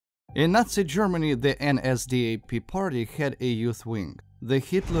In Nazi Germany, the NSDAP party had a youth wing, the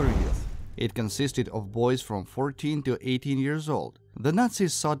Hitler Youth. It consisted of boys from 14 to 18 years old. The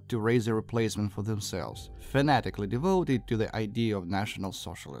Nazis sought to raise a replacement for themselves, fanatically devoted to the idea of National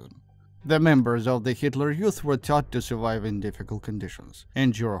Socialism. The members of the Hitler Youth were taught to survive in difficult conditions,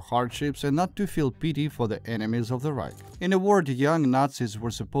 endure hardships, and not to feel pity for the enemies of the Reich. In a word, young Nazis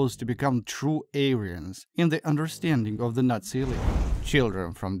were supposed to become true Aryans in the understanding of the Nazi elite.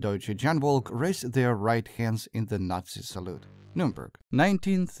 Children from Deutsche Jagdvolk raised their right hands in the Nazi salute. Nuremberg,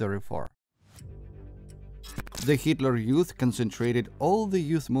 1934. The Hitler Youth concentrated all the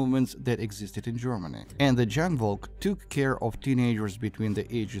youth movements that existed in Germany, and the Jagdvolk took care of teenagers between the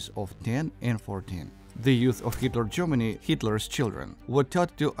ages of 10 and 14. The youth of Hitler Germany, Hitler's children, were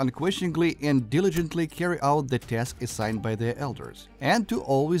taught to unquestioningly and diligently carry out the task assigned by their elders, and to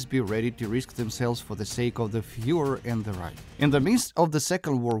always be ready to risk themselves for the sake of the Führer and the Reich. In the midst of the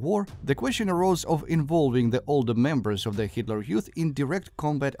Second World War, the question arose of involving the older members of the Hitler Youth in direct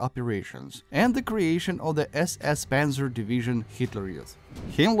combat operations, and the creation of the SS Panzer Division Hitler Youth.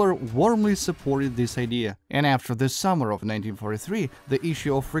 Himmler warmly supported this idea, and after the summer of 1943, the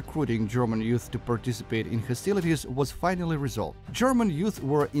issue of recruiting German youth to participate in hostilities was finally resolved. German youth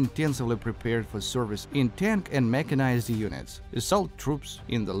were intensively prepared for service in tank and mechanized units, assault troops,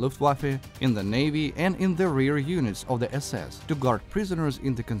 in the Luftwaffe, in the Navy, and in the rear units of the SS to guard prisoners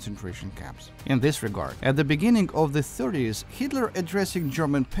in the concentration camps. In this regard, at the beginning of the 30s, Hitler, addressing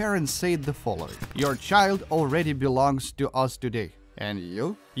German parents, said the following: "Your child already belongs to us today. And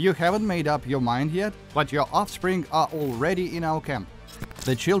you? You haven't made up your mind yet, but your offspring are already in our camp."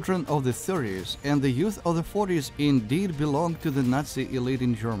 The children of the 30s and the youth of the 40s indeed belonged to the Nazi elite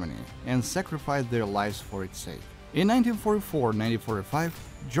in Germany and sacrificed their lives for its sake. In 1944-1945,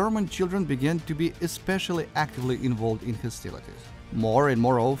 German children began to be especially actively involved in hostilities. More and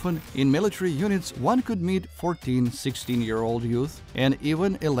more often, in military units, one could meet 14, 16-year-old youth and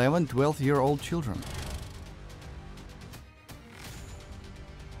even 11, 12-year-old children.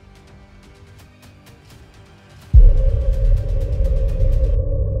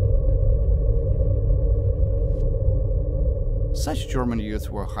 Such German youth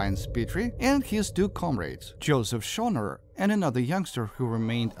were Heinz Petrie and his two comrades, Joseph Schoner and another youngster who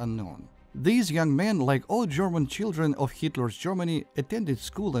remained unknown. These young men, like all German children of Hitler's Germany, attended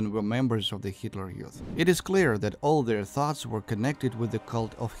school and were members of the Hitler Youth. It is clear that all their thoughts were connected with the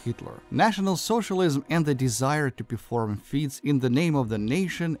cult of Hitler, National Socialism, and the desire to perform feats in the name of the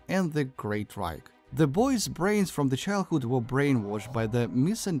nation and the Great Reich. The boys' brains from the childhood were brainwashed by the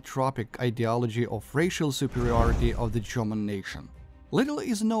misanthropic ideology of racial superiority of the German nation. Little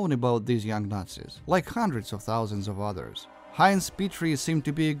is known about these young Nazis, like hundreds of thousands of others. Heinz Petrie seemed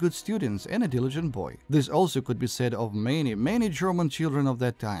to be a good student and a diligent boy. This also could be said of many German children of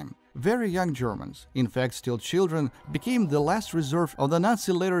that time. Very young Germans, in fact still children, became the last reserve of the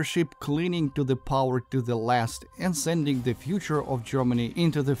Nazi leadership, clinging to the power to the last and sending the future of Germany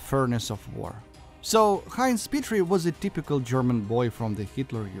into the furnace of war. So, Heinz Petrie was a typical German boy from the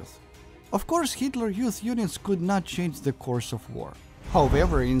Hitler Youth. Of course, Hitler Youth units could not change the course of war.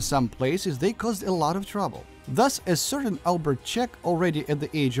 However, in some places they caused a lot of trouble. Thus, a certain Albert Czech, already at the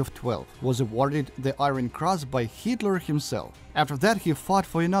age of 12, was awarded the Iron Cross by Hitler himself. After that, he fought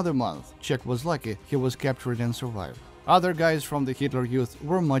for another month. Czech was lucky, he was captured and survived. Other guys from the Hitler Youth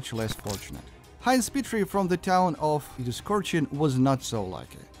were much less fortunate. Heinz Petrie from the town of Duskorchin was not so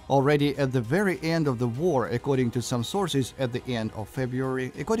lucky. Already at the very end of the war, according to some sources at the end of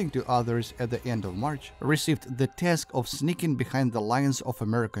February, according to others at the end of March, received the task of sneaking behind the lines of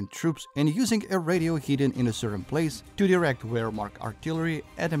American troops and using a radio hidden in a certain place to direct Wehrmacht artillery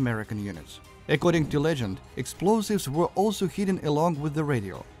at American units. According to legend, explosives were also hidden along with the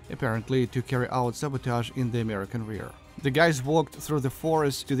radio, apparently to carry out sabotage in the American rear. The guys walked through the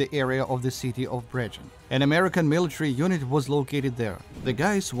forest to the area of the city of Bregen. An American military unit was located there. The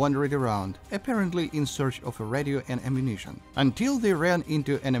guys wandered around, apparently in search of a radio and ammunition, until they ran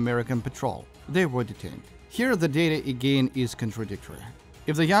into an American patrol. They were detained. Here the data again is contradictory.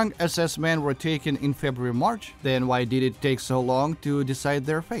 If the young SS men were taken in February-March, then why did it take so long to decide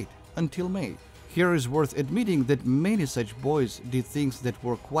their fate? Until May. Here is worth admitting that many such boys did things that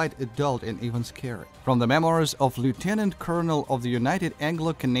were quite adult and even scary. From the memoirs of Lieutenant Colonel of the United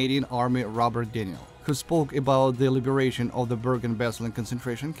Anglo-Canadian Army Robert Daniel, who spoke about the liberation of the Bergen-Belsen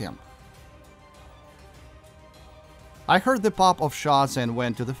concentration camp. I heard the pop of shots and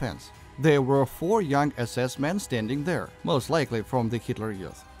went to the fence. There were 4 young SS men standing there, most likely from the Hitler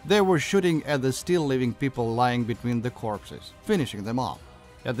Youth. They were shooting at the still living people lying between the corpses, finishing them off.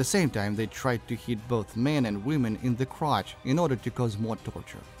 At the same time, they tried to hit both men and women in the crotch in order to cause more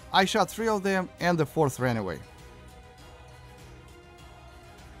torture. I shot 3 of them and the 4th ran away.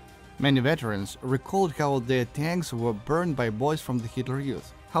 Many veterans recalled how their tanks were burned by boys from the Hitler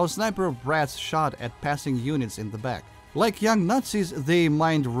Youth, how sniper brats shot at passing units in the back. Like young Nazis, they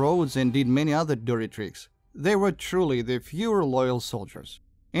mined roads and did many other dirty tricks. They were truly the fewer loyal soldiers.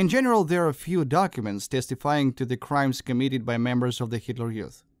 In general, there are few documents testifying to the crimes committed by members of the Hitler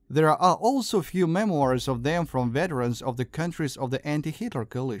Youth. There are also few memoirs of them from veterans of the countries of the anti-Hitler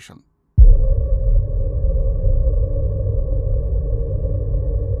coalition.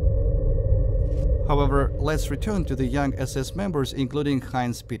 However, let's return to the young SS members, including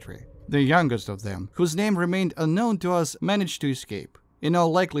Heinz Petrie. The youngest of them, whose name remained unknown to us, managed to escape. In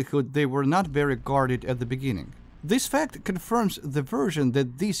all likelihood, they were not very guarded at the beginning. This fact confirms the version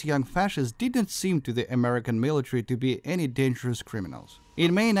that these young fascists didn't seem to the American military to be any dangerous criminals.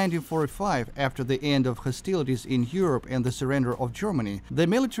 In May 1945, after the end of hostilities in Europe and the surrender of Germany, the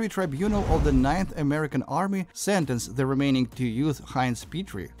military tribunal of the 9th American Army sentenced the remaining 2 youths, Heinz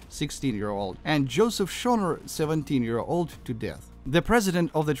Petrie, 16-year-old, and Joseph Schoner, 17-year-old, to death. The president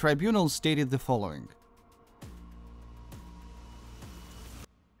of the tribunal stated the following: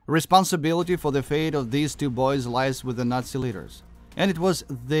 "Responsibility for the fate of these 2 boys lies with the Nazi leaders, and it was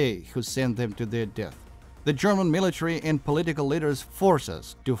they who sent them to their death. The German military and political leaders force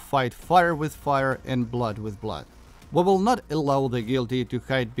us to fight fire with fire and blood with blood. We will not allow the guilty to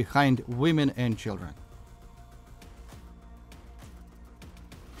hide behind women and children."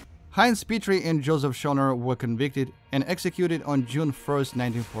 Heinz Petrie and Joseph Schoner were convicted and executed on June 1,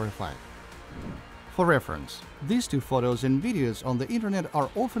 1945. For reference, these 2 photos and videos on the internet are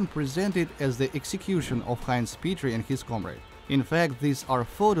often presented as the execution of Heinz Petrie and his comrade. In fact, these are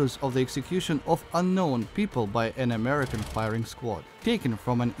photos of the execution of unknown people by an American firing squad, taken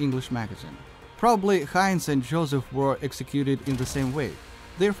from an English magazine. Probably Heinz and Joseph were executed in the same way,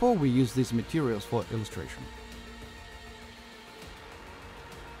 therefore we use these materials for illustration.